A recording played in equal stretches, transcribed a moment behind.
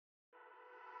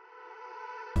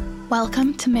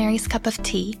Welcome to Mary's Cup of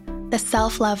Tea, the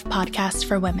self-love podcast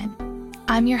for women.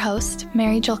 I'm your host,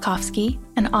 Mary Jolkowski,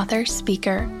 an author,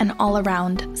 speaker, and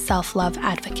all-around self-love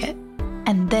advocate.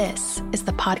 And this is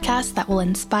the podcast that will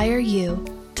inspire you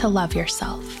to love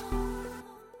yourself.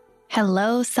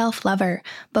 Hello, self-lover.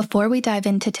 Before we dive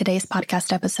into today's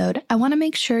podcast episode, I want to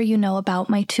make sure you know about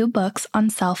my 2 books on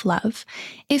self-love.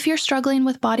 If you're struggling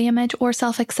with body image or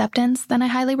self-acceptance, then I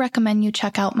highly recommend you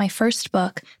check out my first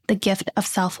book, The Gift of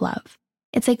Self-Love.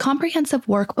 It's a comprehensive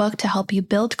workbook to help you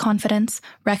build confidence,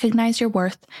 recognize your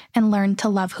worth, and learn to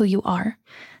love who you are.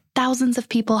 Thousands of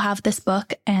people have this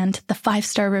book, and the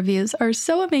 5-star reviews are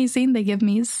so amazing. They give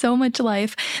me so much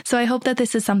life. So I hope that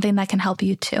this is something that can help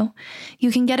you too.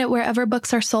 You can get it wherever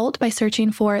books are sold by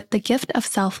searching for The Gift of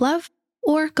Self-Love,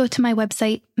 or go to my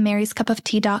website,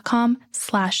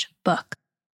 maryscupoftee.com/book.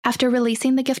 After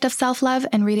releasing The Gift of Self-Love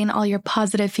and reading all your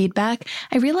positive feedback,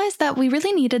 I realized that we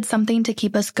really needed something to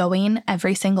keep us going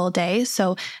every single day.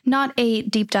 So not a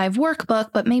deep dive workbook,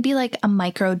 but maybe like a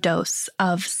micro dose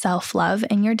of self-love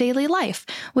in your daily life,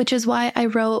 which is why I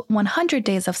wrote 100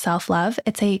 Days of Self-Love.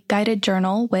 It's a guided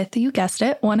journal with, you guessed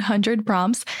it, 100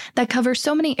 prompts that cover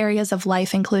so many areas of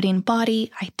life, including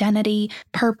body, identity,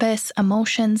 purpose,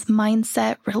 emotions,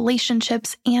 mindset,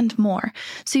 relationships, and more.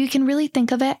 So you can really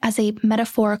think of it as a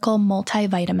metaphorical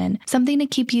multivitamin, something to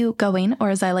keep you going, or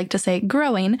as I like to say,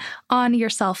 growing, on your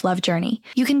self-love journey.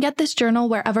 You can get this journal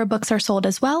wherever books are sold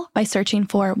as well by searching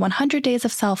for 100 Days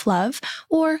of Self-Love,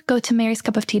 or go to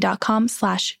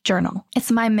maryscupoftee.com/journal. It's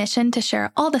my mission to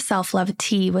share all the self-love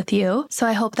tea with you, so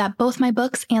I hope that both my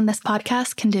books and this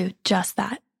podcast can do just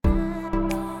that.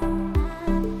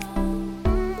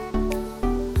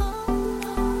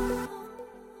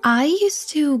 I used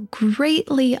to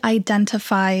greatly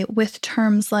identify with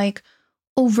terms like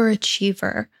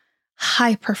overachiever,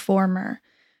 high performer,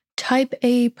 type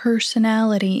A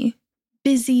personality,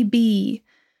 busy bee,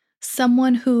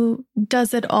 someone who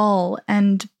does it all,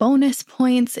 and bonus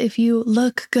points if you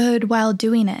look good while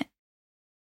doing it.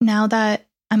 Now that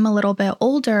I'm a little bit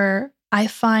older, I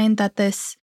find that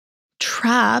this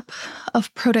trap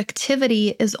of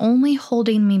productivity is only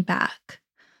holding me back.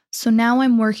 So now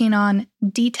I'm working on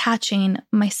detaching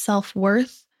my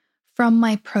self-worth from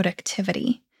my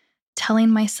productivity, telling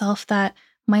myself that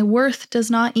my worth does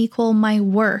not equal my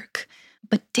work.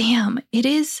 But damn, it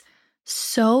is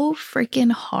so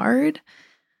freaking hard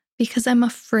because I'm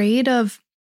afraid of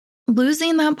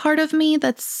losing that part of me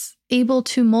that's able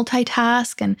to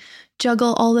multitask and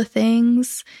juggle all the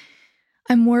things.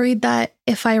 I'm worried that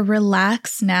if I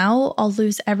relax now, I'll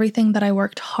lose everything that I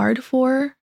worked hard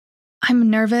for.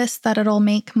 I'm nervous that it'll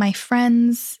make my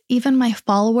friends, even my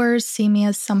followers, see me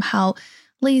as somehow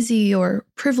lazy or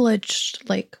privileged,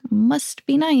 like must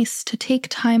be nice to take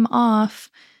time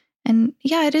off. And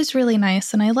yeah, it is really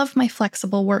nice, and I love my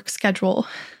flexible work schedule.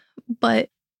 But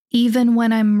even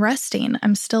when I'm resting,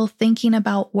 I'm still thinking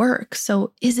about work.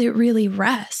 So is it really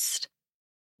rest?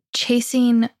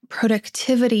 Chasing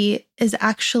productivity is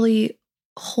actually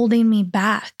holding me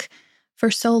back. For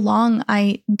so long,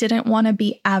 I didn't want to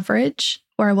be average,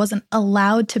 or I wasn't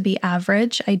allowed to be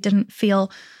average. I didn't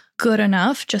feel good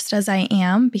enough just as I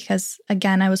am because,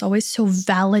 again, I was always so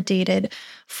validated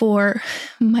for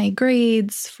my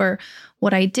grades, for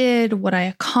what I did, what I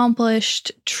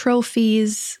accomplished,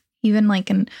 trophies, even like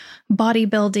in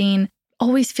bodybuilding,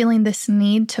 always feeling this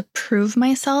need to prove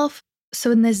myself.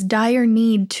 So in this dire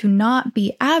need to not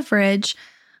be average,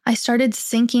 I started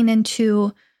sinking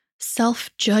into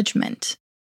self-judgment.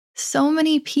 So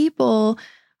many people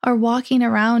are walking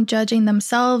around judging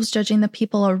themselves, judging the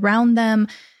people around them,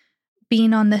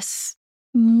 being on this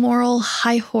moral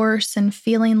high horse and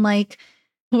feeling like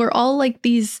we're all like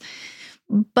these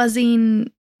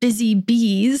buzzing, busy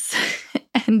bees.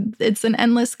 And it's an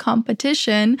endless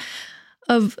competition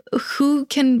of who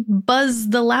can buzz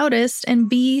the loudest and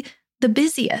be the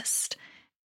busiest.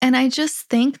 And I just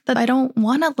think that I don't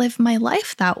want to live my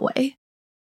life that way.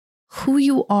 Who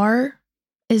you are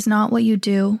is not what you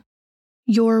do.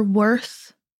 Your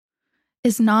worth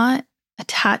is not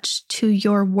attached to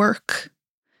your work.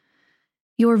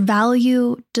 Your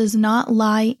value does not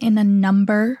lie in a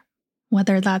number,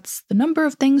 whether that's the number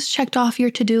of things checked off your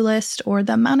to-do list or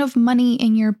the amount of money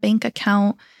in your bank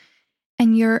account.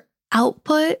 And your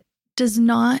output does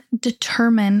not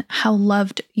determine how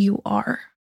loved you are.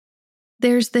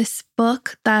 There's this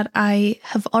book that I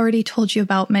have already told you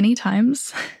about many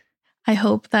times. I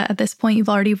hope that at this point you've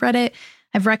already read it.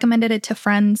 I've recommended it to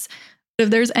friends.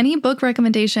 If there's any book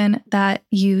recommendation that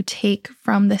you take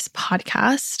from this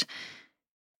podcast,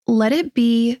 let it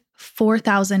be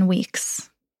 4,000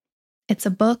 Weeks. It's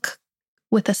a book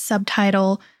with a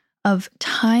subtitle of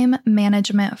Time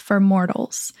Management for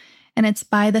Mortals. And it's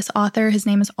by this author. His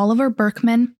name is Oliver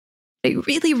Burkeman. I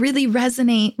really, really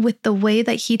resonate with the way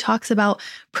that he talks about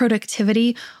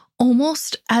productivity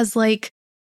almost as like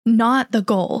not the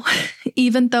goal,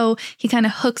 even though he kind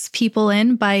of hooks people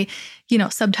in by,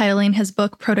 subtitling his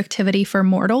book Productivity for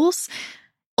Mortals.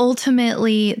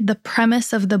 Ultimately, the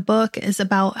premise of the book is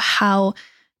about how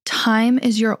time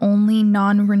is your only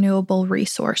non-renewable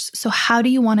resource. So how do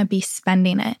you want to be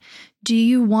spending it? Do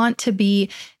you want to be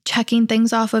checking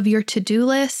things off of your to-do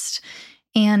list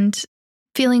and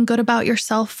feeling good about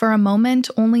yourself for a moment,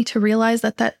 only to realize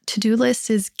that that to-do list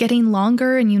is getting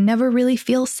longer and you never really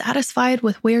feel satisfied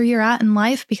with where you're at in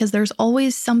life because there's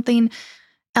always something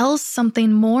else,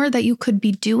 something more that you could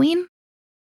be doing?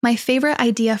 My favorite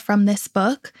idea from this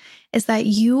book is that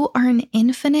you are an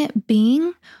infinite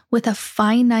being with a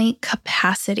finite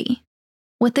capacity.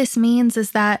 What this means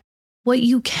is that what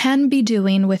you can be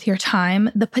doing with your time,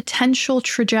 the potential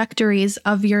trajectories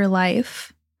of your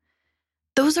life,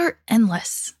 those are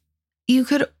endless. You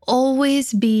could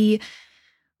always be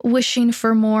wishing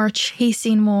for more,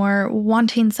 chasing more,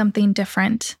 wanting something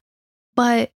different.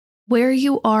 But where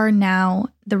you are now,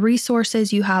 the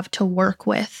resources you have to work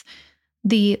with,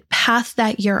 the path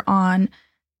that you're on,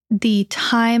 the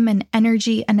time and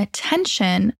energy and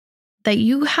attention that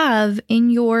you have in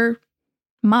your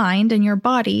mind and your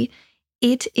body,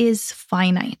 it is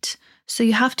finite. So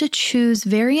you have to choose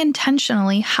very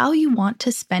intentionally how you want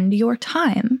to spend your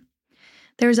time.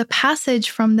 There's a passage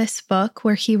from this book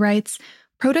where he writes,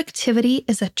 "Productivity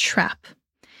is a trap.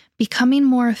 Becoming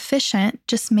more efficient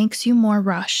just makes you more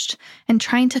rushed, and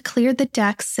trying to clear the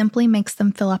decks simply makes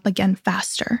them fill up again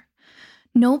faster.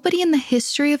 Nobody in the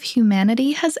history of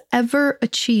humanity has ever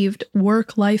achieved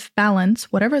work-life balance,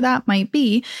 whatever that might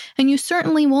be, and you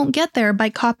certainly won't get there by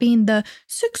copying the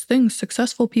 6 things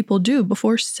successful people do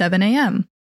before 7 a.m.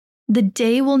 The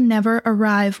day will never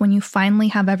arrive when you finally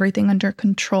have everything under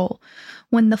control,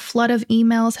 when the flood of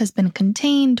emails has been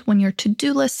contained, when your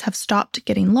to-do lists have stopped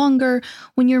getting longer,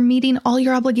 when you're meeting all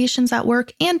your obligations at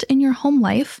work and in your home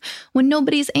life, when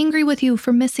nobody's angry with you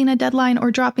for missing a deadline or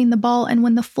dropping the ball, and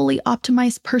when the fully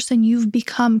optimized person you've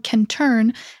become can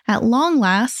turn, at long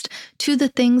last, to the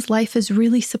things life is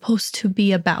really supposed to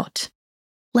be about."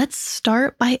 Let's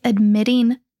start by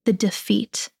admitting the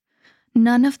defeat.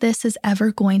 None of this is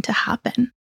ever going to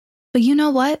happen. But you know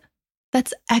what?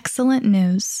 That's excellent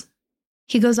news.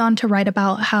 He goes on to write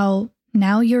about how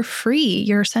now you're free.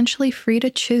 You're essentially free to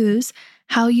choose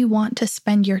how you want to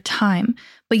spend your time,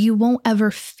 but you won't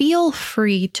ever feel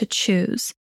free to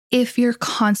choose if you're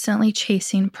constantly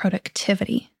chasing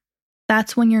productivity.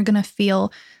 That's when you're going to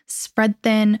feel spread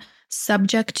thin,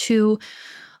 subject to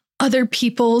other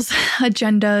people's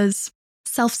agendas,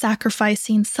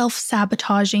 self-sacrificing,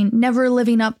 self-sabotaging, never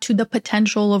living up to the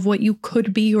potential of what you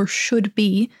could be or should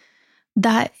be.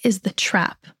 That is the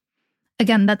trap.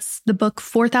 Again, that's the book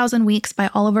 4,000 Weeks by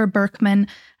Oliver Burkeman.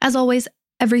 As always,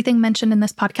 everything mentioned in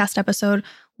this podcast episode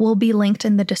will be linked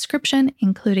in the description,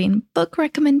 including book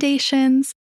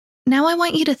recommendations. Now I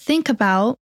want you to think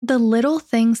about the little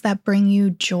things that bring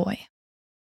you joy.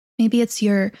 Maybe it's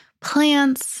your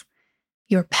plants,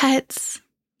 your pets,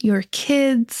 your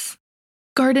kids,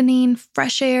 gardening,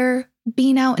 fresh air,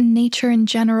 being out in nature in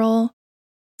general,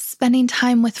 spending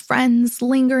time with friends,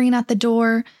 lingering at the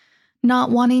door,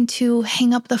 not wanting to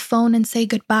hang up the phone and say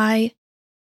goodbye.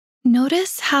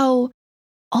 Notice how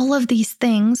all of these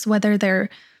things, whether they're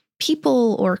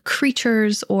people or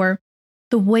creatures or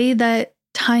the way that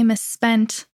time is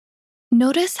spent,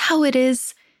 notice how it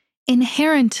is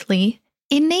inherently,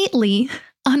 innately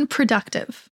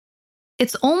unproductive.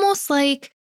 It's almost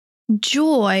like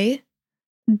joy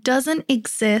doesn't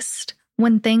exist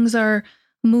when things are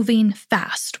moving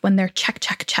fast, when they're check,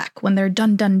 check, check, when they're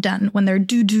done, done, done, when they're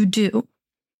do, do, do.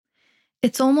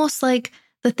 It's almost like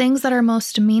the things that are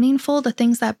most meaningful, the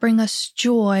things that bring us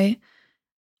joy,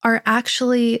 are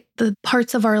actually the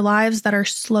parts of our lives that are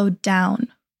slowed down,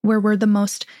 where we're the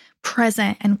most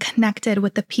present and connected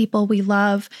with the people we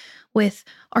love, with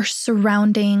our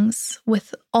surroundings,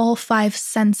 with all 5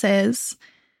 senses.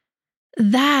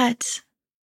 That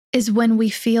is when we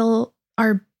feel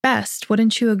our best,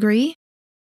 wouldn't you agree?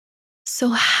 So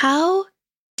how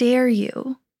dare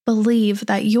you believe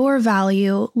that your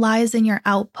value lies in your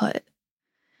output?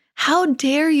 How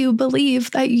dare you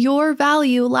believe that your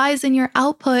value lies in your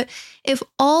output if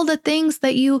all the things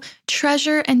that you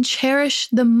treasure and cherish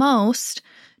the most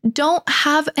don't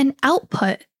have an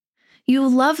output? You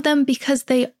love them because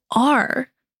they are.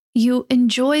 You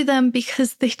enjoy them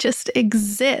because they just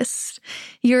exist.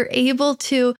 You're able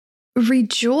to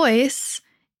rejoice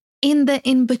in the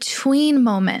in-between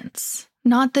moments,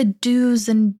 not the do's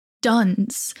and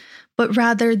don'ts, but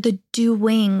rather the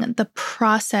doing, the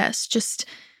process, just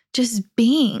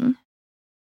being.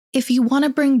 If you want to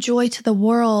bring joy to the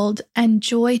world and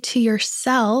joy to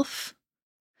yourself,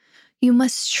 you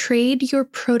must trade your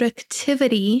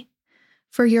productivity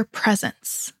for your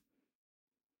presence.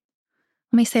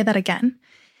 Let me say that again.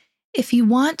 If you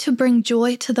want to bring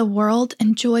joy to the world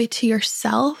and joy to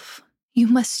yourself, you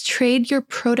must trade your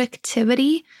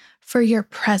productivity for your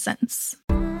presence.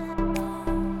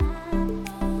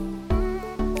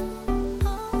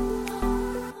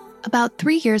 About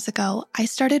 3 years ago, I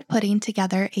started putting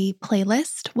together a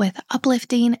playlist with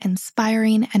uplifting,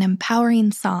 inspiring, and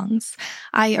empowering songs.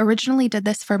 I originally did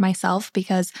this for myself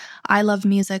because I love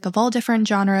music of all different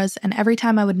genres, and every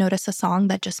time I would notice a song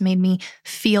that just made me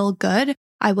feel good,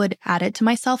 I would add it to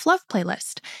my self-love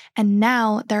playlist. And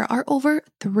now there are over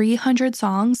 300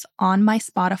 songs on my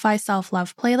Spotify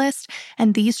self-love playlist,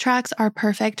 and these tracks are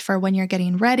perfect for when you're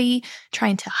getting ready,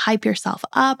 trying to hype yourself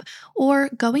up, or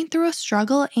going through a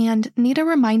struggle and need a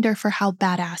reminder for how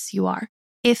badass you are.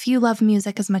 If you love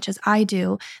music as much as I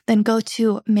do, then go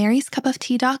to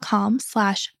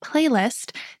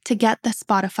maryscupoftee.com/playlist to get the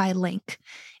Spotify link.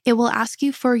 It will ask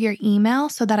you for your email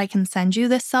so that I can send you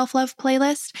this self-love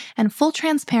playlist. And full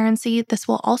transparency, this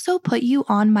will also put you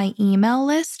on my email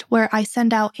list where I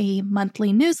send out a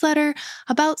monthly newsletter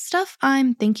about stuff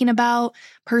I'm thinking about,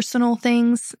 personal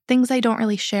things I don't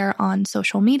really share on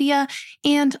social media,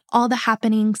 and all the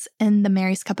happenings in the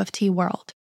Mary's Cup of Tea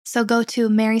world. So go to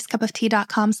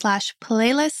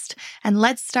maryscupoftee.com/playlist and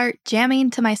let's start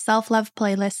jamming to my self-love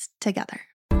playlist together.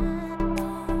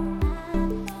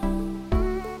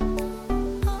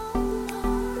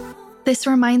 This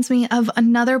reminds me of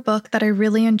another book that I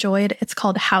really enjoyed. It's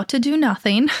called How to Do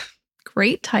Nothing.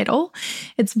 Great title.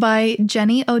 It's by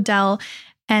Jenny Odell.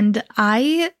 And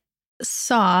I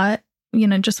saw,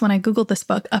 just when I Googled this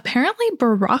book, apparently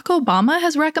Barack Obama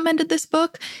has recommended this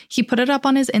book. He put it up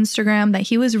on his Instagram that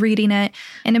he was reading it.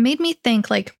 And it made me think,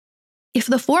 if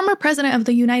the former president of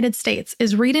the United States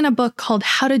is reading a book called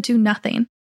How to Do Nothing,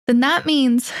 then that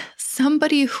means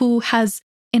somebody who has,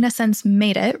 in a sense,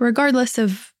 made it, regardless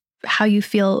of how you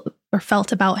feel or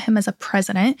felt about him as a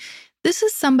president. This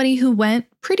is somebody who went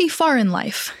pretty far in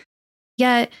life.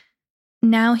 Yet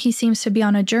now he seems to be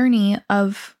on a journey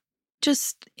of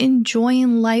just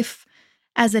enjoying life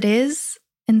as it is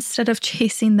instead of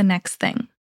chasing the next thing.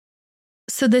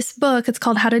 So this book, it's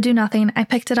called How to Do Nothing. I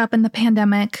picked it up in the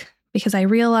pandemic because I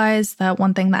realized that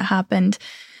one thing that happened,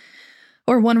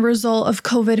 or one result of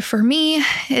COVID for me,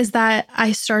 is that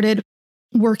I started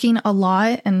working a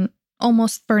lot and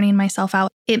almost burning myself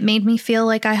out. It made me feel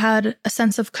like I had a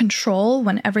sense of control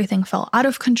when everything fell out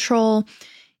of control.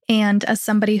 And as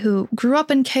somebody who grew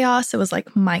up in chaos, it was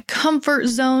like my comfort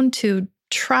zone to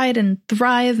try and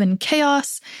thrive in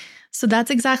chaos. So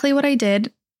that's exactly what I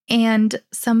did. And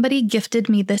somebody gifted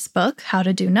me this book, How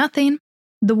to Do Nothing.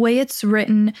 The way it's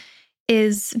written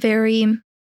is very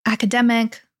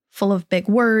academic, full of big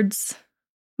words.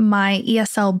 My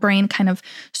ESL brain kind of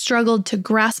struggled to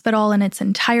grasp it all in its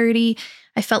entirety.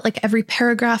 I felt like every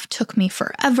paragraph took me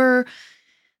forever.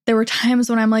 There were times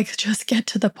when I'm like, just get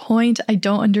to the point. I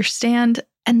don't understand.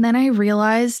 And then I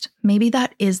realized maybe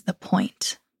that is the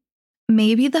point.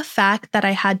 Maybe the fact that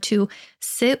I had to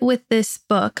sit with this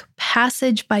book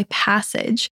passage by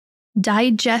passage,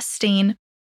 digesting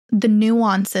the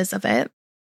nuances of it,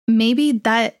 maybe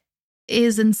that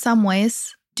is in some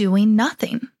ways doing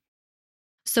nothing.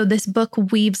 So this book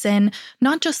weaves in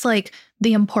not just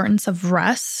the importance of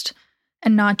rest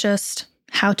and not just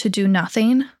how to do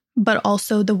nothing, but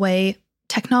also the way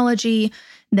technology,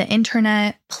 the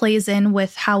internet plays in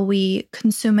with how we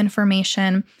consume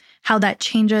information, how that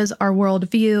changes our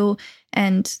worldview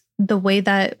and the way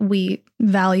that we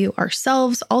value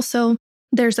ourselves. Also,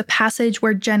 there's a passage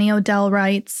where Jenny Odell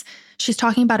writes, she's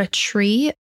talking about a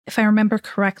tree. If I remember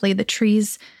correctly, the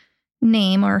tree's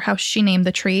name, or how she named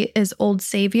the tree, is Old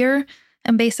Savior.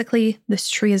 And basically, this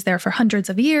tree is there for hundreds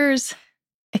of years.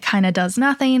 It kind of does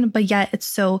nothing, but yet it's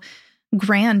so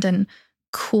grand and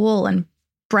cool and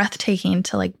breathtaking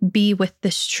to be with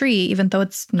this tree, even though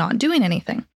it's not doing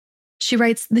anything. She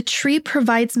writes, "The tree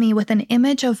provides me with an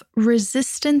image of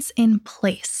resistance in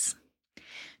place.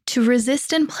 To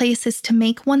resist in place is to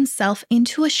make oneself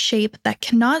into a shape that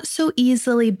cannot so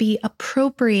easily be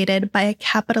appropriated by a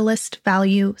capitalist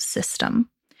value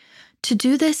system. To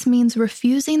do this means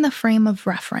refusing the frame of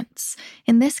reference.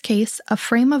 In this case, a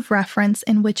frame of reference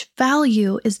in which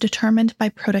value is determined by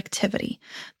productivity,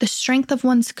 the strength of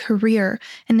one's career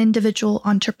and individual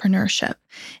entrepreneurship.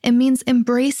 It means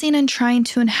embracing and trying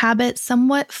to inhabit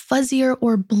somewhat fuzzier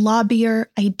or blobbier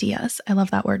ideas. I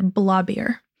love that word,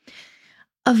 blobbier.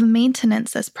 Of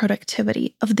maintenance as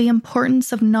productivity, of the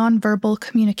importance of nonverbal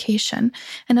communication,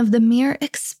 and of the mere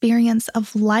experience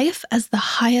of life as the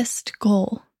highest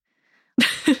goal.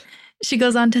 She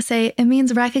goes on to say, it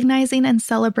means recognizing and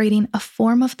celebrating a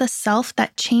form of the self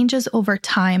that changes over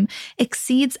time,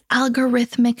 exceeds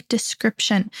algorithmic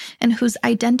description, and whose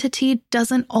identity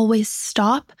doesn't always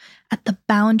stop at the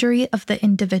boundary of the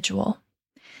individual.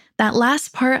 That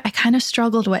last part I kind of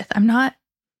struggled with. I'm not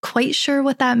quite sure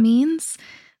what that means,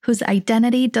 whose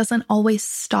identity doesn't always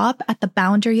stop at the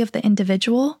boundary of the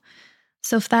individual.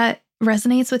 So if that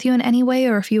resonates with you in any way,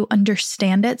 or if you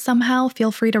understand it somehow,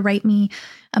 feel free to write me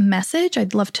a message.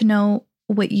 I'd love to know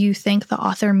what you think the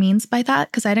author means by that,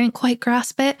 because I didn't quite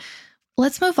grasp it.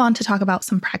 Let's move on to talk about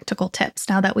some practical tips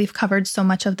now that we've covered so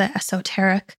much of the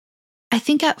esoteric. I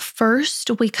think at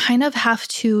first we kind of have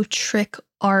to trick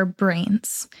our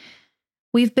brains.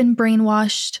 We've been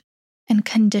brainwashed and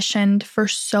conditioned for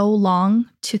so long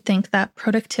to think that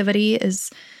productivity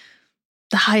is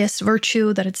the highest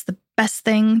virtue, that it's the best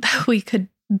thing that we could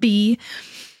be.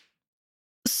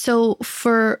 So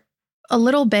for a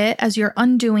little bit, as you're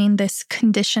undoing this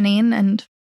conditioning and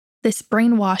this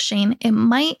brainwashing, it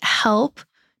might help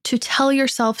to tell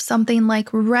yourself something like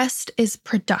rest is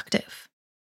productive.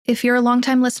 If you're a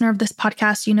longtime listener of this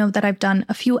podcast, you know that I've done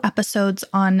a few episodes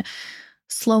on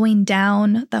slowing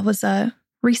down. That was a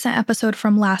recent episode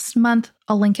from last month.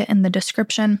 I'll link it in the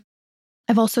description.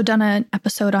 I've also done an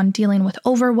episode on dealing with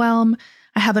overwhelm.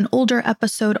 I have an older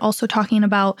episode also talking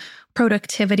about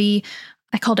productivity.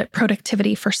 I called it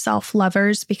Productivity for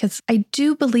Self-Lovers because I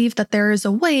do believe that there is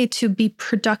a way to be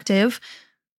productive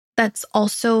that's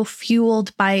also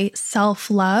fueled by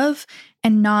self-love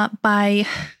and not by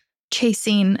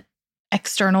chasing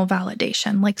external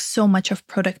validation like so much of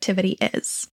productivity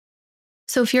is.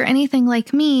 So if you're anything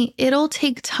like me, it'll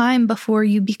take time before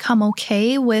you become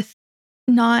okay with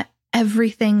not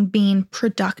everything being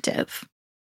productive.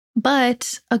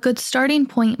 But a good starting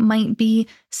point might be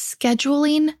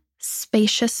scheduling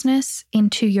spaciousness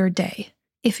into your day.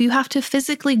 If you have to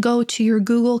physically go to your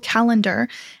Google Calendar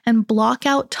and block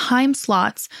out time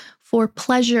slots for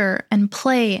pleasure and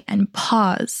play and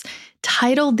pause,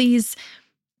 title these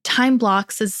time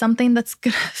blocks as something that's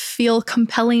going to feel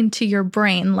compelling to your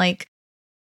brain, like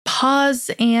pause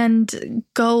and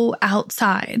go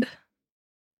outside.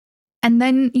 And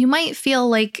then you might feel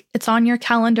like it's on your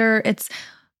calendar, it's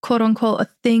quote unquote a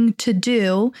thing to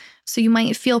do. So you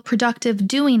might feel productive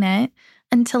doing it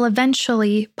until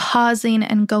eventually pausing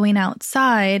and going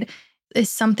outside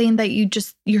is something that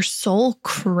your soul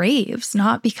craves,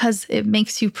 not because it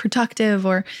makes you productive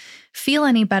or feel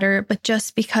any better, but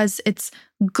just because it's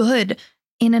good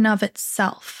in and of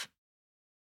itself.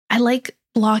 I like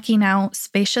blocking out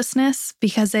spaciousness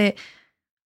because it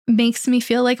makes me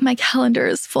feel like my calendar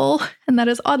is full, and that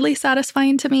is oddly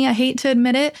satisfying to me. I hate to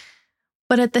admit it,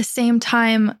 but at the same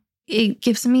time, it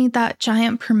gives me that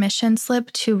giant permission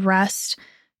slip to rest,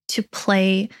 to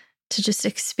play, to just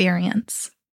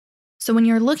experience. So when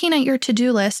you're looking at your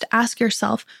to-do list, ask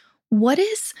yourself, what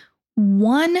is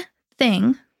one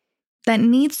thing that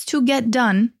needs to get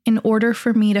done in order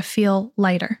for me to feel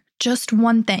lighter? Just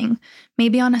one thing.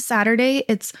 Maybe on a Saturday,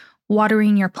 it's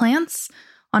watering your plants.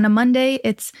 On a Monday,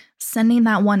 it's sending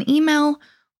that one email.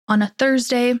 On a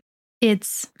Thursday,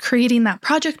 it's creating that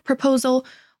project proposal.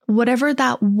 Whatever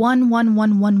that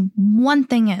one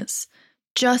thing is,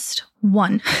 just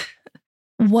one.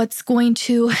 What's going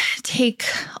to take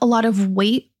a lot of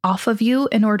weight off of you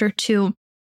in order to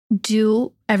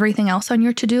do everything else on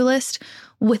your to-do list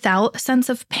without a sense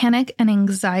of panic and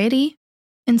anxiety?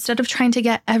 Instead of trying to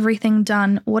get everything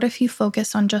done, what if you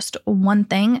focus on just one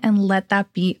thing and let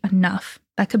that be enough?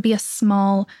 That could be a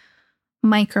small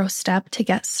micro step to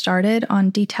get started on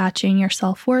detaching your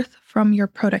self-worth from your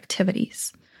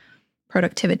productivities.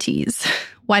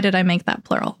 Why did I make that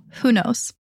plural? Who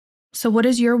knows? So what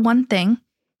is your one thing?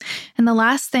 And the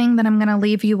last thing that I'm going to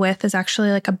leave you with is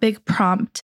actually like a big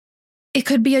prompt. It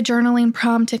could be a journaling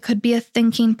prompt. It could be a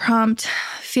thinking prompt.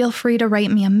 Feel free to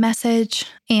write me a message,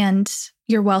 and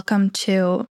you're welcome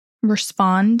to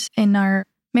respond in our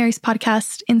Mary's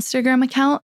Podcast Instagram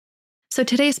account. So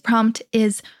today's prompt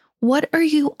is, what are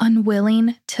you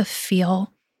unwilling to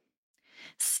feel?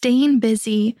 Staying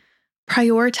busy,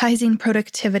 prioritizing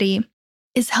productivity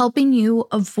is helping you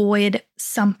avoid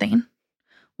something.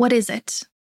 What is it?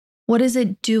 What is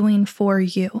it doing for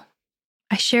you?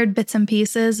 I shared bits and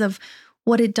pieces of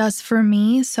what it does for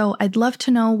me, so I'd love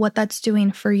to know what that's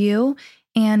doing for you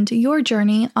and your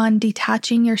journey on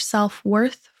detaching your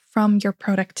self-worth from your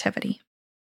productivity.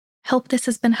 Hope this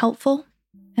has been helpful.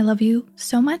 I love you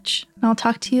so much, and I'll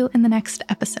talk to you in the next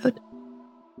episode.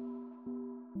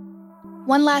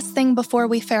 One last thing before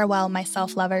we farewell, my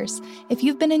self-lovers. If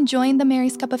you've been enjoying the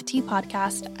Mary's Cup of Tea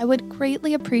podcast, I would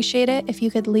greatly appreciate it if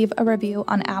you could leave a review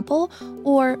on Apple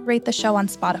or rate the show on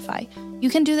Spotify. You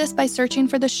can do this by searching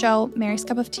for the show, Mary's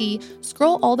Cup of Tea.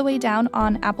 Scroll all the way down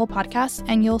on Apple Podcasts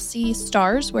and you'll see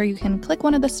stars where you can click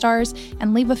one of the stars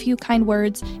and leave a few kind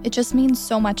words. It just means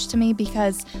so much to me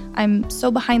because I'm so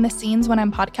behind the scenes when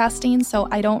I'm podcasting, so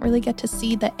I don't really get to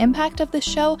see the impact of the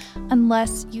show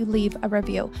unless you leave a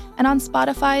review. And on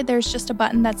Spotify, there's just a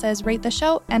button that says rate the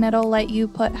show and it'll let you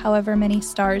put however many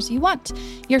stars you want.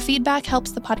 Your feedback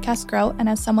helps the podcast grow, and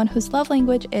as someone whose love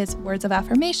language is words of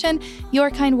affirmation,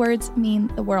 your kind words mean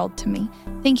the world to me.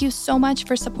 Thank you so much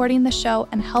for supporting the show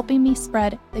and helping me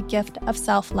spread the gift of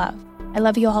self-love. I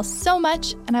love you all so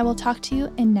much, and I will talk to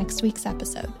you in next week's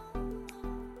episode.